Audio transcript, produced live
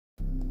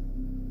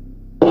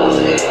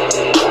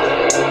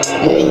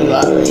Yeah, you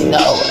already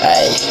know,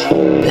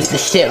 ayy. This the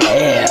shit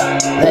right here.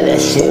 Let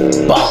that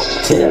shit bump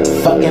to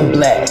the fucking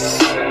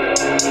blast.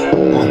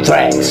 On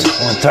tracks,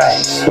 on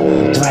tracks,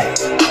 on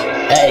tracks.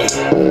 Ayy,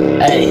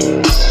 ayy,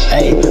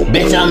 ayy.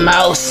 Bitch, I'm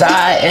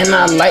outside and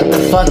I like the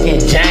fucking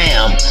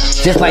jam.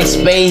 Just like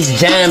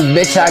Spacejam,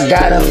 bitch, I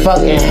got a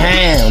fucking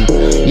ham.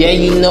 Yeah,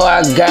 you know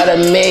I gotta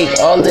make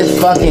all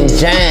this fucking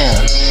jam.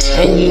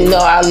 And you know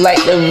I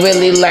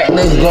really like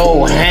to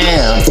go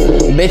ham.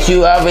 Bitch,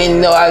 you already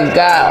know I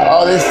got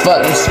all this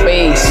fucking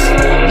space.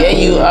 Yeah,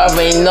 you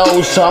already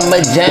know, so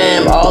I'ma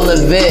jam all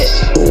of it.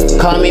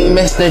 Call me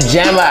Mr.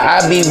 Jammer,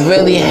 I be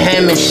really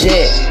hamming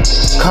shit.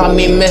 Call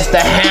me Mr.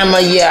 Hammer,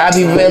 yeah, I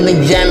be really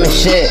jamming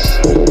shit.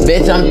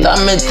 Bitch, I'm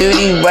thumbing through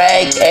these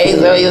rag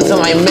iyizlo,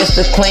 so I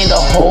Mr. Clean the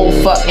whole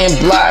fucking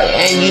block.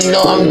 And you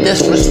know I'm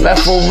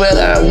disrespectful with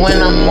her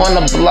when I'm on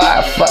the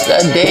block. Fuck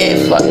a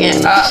dead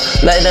fucking up,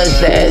 let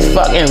his ass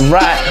fucking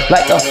rot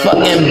like a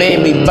fucking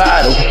baby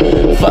bottle.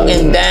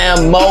 Fucking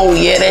damn mold,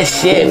 yeah, that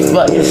shit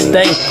fucking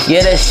stink.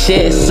 Yeah, that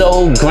shit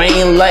so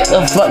green like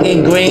a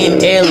fucking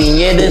green alien.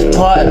 Yeah, this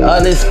part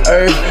of this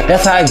earth,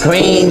 that's how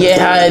green, yeah,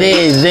 how it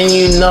is. And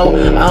you know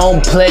I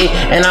don't play,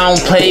 and I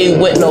don't play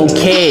with no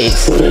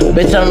kids.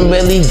 Bitch, I'm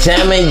really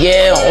jamming,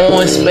 yeah,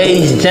 on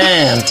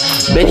Spacejam.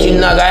 Bitch, you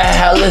know I got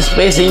hella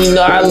space, and you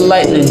know I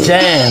like to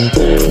jam.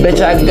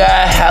 Bitch, I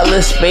got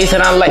hella space,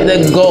 and I like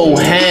to go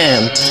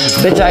ham.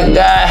 Bitch, I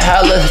got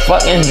hella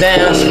fucking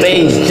damn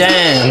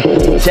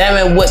Spacejam.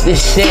 Jamming with the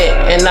shit,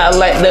 and I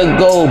like to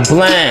go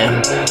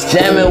blam.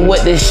 Jamming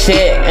with the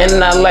shit,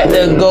 and I like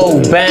to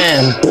go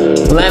bam.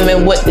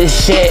 Blamming with the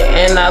shit,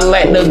 and I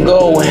like to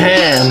go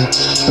ham.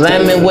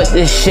 Blamming with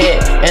the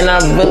shit, and I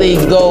really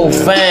go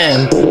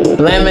fam.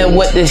 Blamming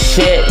with the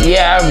shit,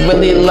 yeah, I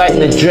really like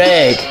the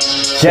drag.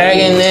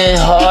 Dragging in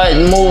hard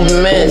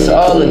movements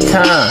all the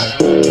time.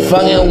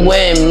 Fucking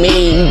with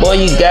me, boy,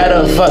 you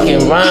gotta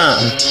fucking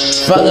rhyme.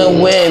 Fucking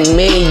with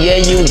me, yeah,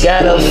 you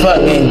gotta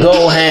fucking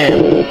go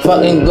ham.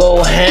 Fucking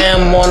go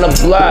ham on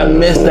the block,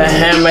 Mr.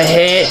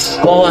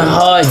 Hammerhead. Going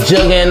hard,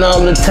 jugging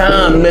all the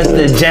time,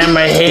 Mr.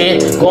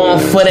 Jammerhead. Going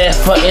for that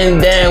fucking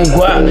damn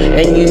guap,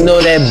 and you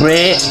know that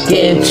bread.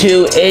 Getting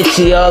too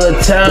itchy all the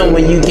time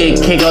when you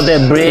get kicked off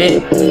that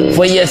bread.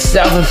 For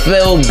yourself and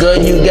feel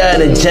good, you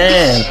gotta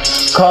jam.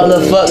 Call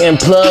the fucking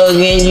plug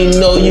and you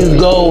know you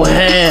go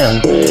ham.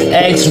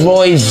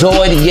 X-Roy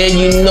Zoid, yeah,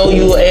 you know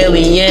you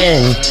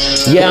alien.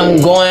 Yeah,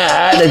 I'm going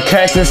out of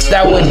character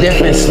style with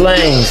different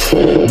slangs.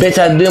 Bitch,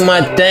 I do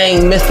my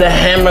thing, Mr.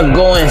 Hammer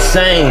go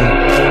insane.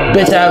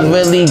 Bitch, I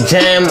really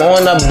jam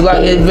on the block,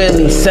 it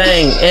really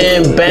sang.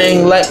 And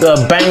bang like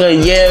a banger,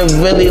 yeah,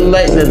 really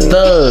like the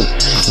thug.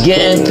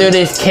 Getting through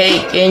this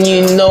cake and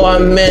you know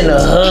I'm in the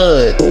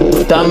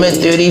hood. Thumbing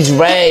through these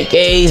rag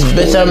A's,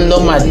 bitch, I know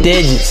my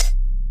digits.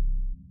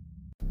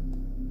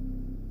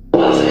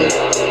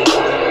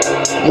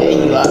 Yeah,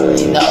 you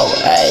already know,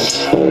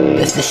 ayy.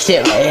 This the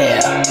shit right here.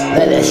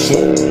 Let that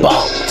shit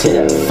bump to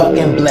the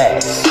fucking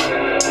blast.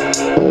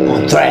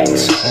 On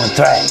tracks, on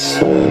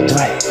tracks, on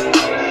tracks.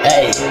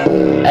 Ayy,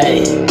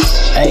 ayy,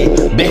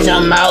 ayy. Bitch,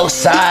 I'm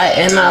outside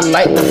and I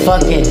like the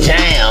fucking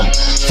jam.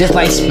 Just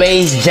like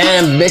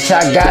Spacejam, bitch,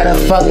 I got a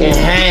fucking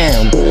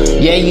ham.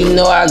 Yeah, you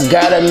know I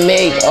gotta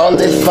make all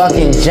this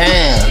fucking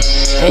jam.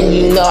 And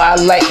you know I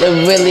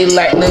really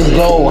like to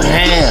go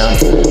ham.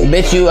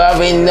 Bitch, you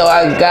already know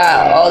I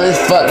got all this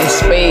fucking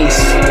space.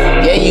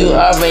 Yeah, you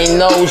already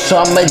know, so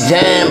I'ma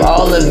jam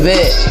all of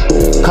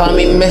it. Call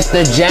me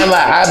Mr. Jammer,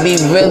 I be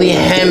really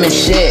hamming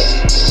shit.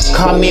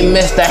 Call me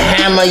Mr.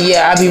 Hammer,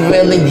 yeah, I be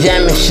really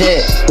jamming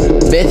shit.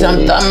 Bitch,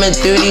 I'm thumbing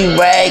through these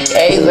rag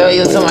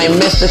iyizlo, so I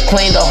Mr.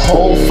 Clean the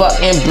whole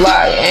fucking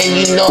block. And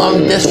you know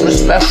I'm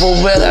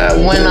disrespectful with her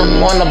when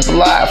I'm on the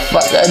block.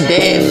 Fuck a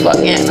dead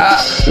fucking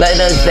up, let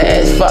his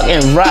ass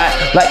fucking rot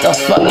like a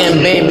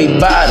fucking baby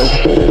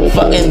bottle.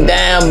 Fucking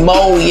damn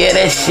mold, yeah,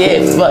 that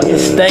shit fucking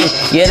stink.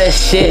 Yeah, that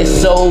shit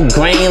so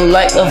green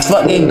like a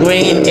fucking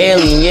green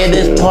alien. Yeah,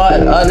 this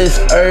part of this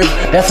earth,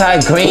 that's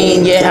how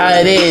green, yeah, how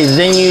it is.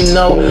 And you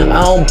know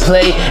I don't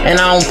play, and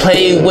I don't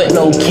play with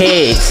no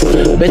kids.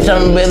 Bitch,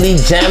 I'm really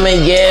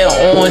jamming, yeah,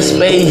 on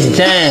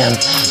Spacejam.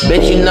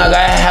 Bitch, you know I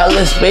got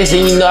hella space,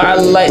 and you know I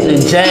like to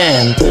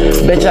jam.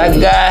 Bitch, I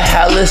got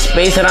hella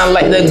space, and I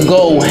like to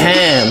go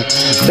ham.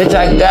 Bitch,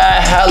 I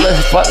got hella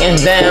fucking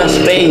damn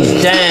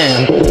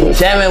Spacejam.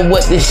 Jamming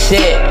with the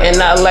shit,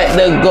 and I like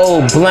to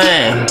go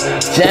blam.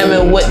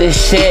 Jamming with the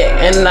shit,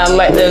 and I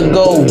like to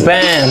go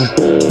bam.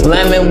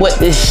 Blamming with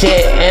the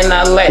shit, and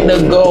I like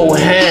to go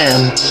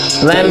ham.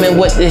 Blamming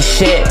with the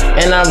shit,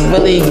 and I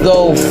really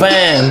go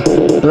fam.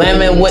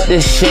 Blamming with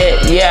the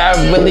shit, yeah,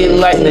 I really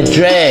like the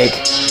drag.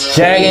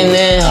 Dragging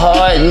in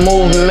hard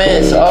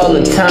movements all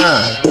the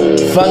time.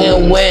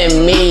 Fucking with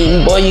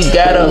me, boy, you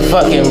gotta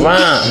fucking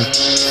rhyme.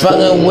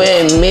 Fucking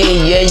with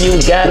me, yeah,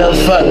 you gotta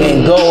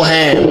fucking go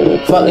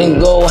ham. Fucking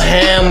go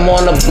ham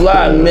on the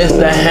block,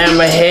 Mr.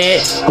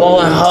 Hammerhead.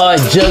 Going hard,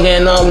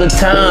 jugging all the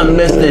time,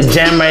 Mr.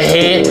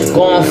 Jammerhead.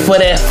 Going for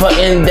that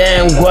fucking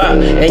damn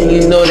guap, and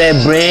you know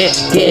that bread.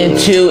 Getting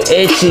too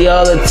itchy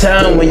all the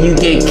time when you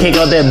get kicked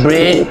out that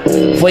bread.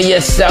 For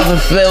yourself to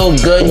feel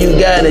good, you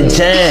gotta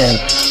jam.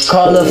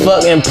 Call the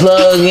fucking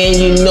plug and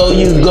you know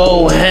you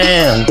go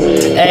ham.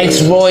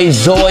 X-Roy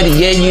Zoid,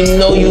 yeah, you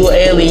know you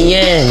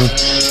alien.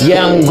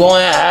 Yeah, I'm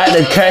going out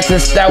of character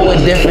style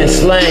with different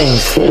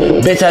slangs.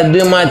 Bitch, I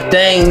do my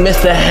thing,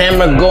 Mr.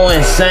 Hammer go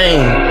insane.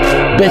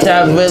 Bitch,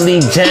 I really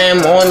jam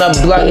on the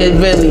block, it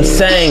really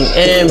sang.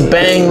 And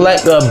bang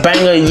like a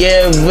banger,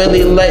 yeah,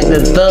 really like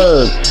the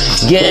thug.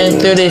 Getting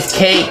through this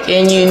cake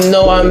and you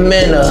know I'm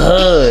in the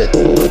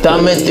hood.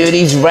 Thumbing through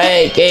these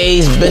rag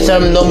A's, bitch, I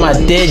know my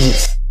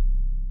digits.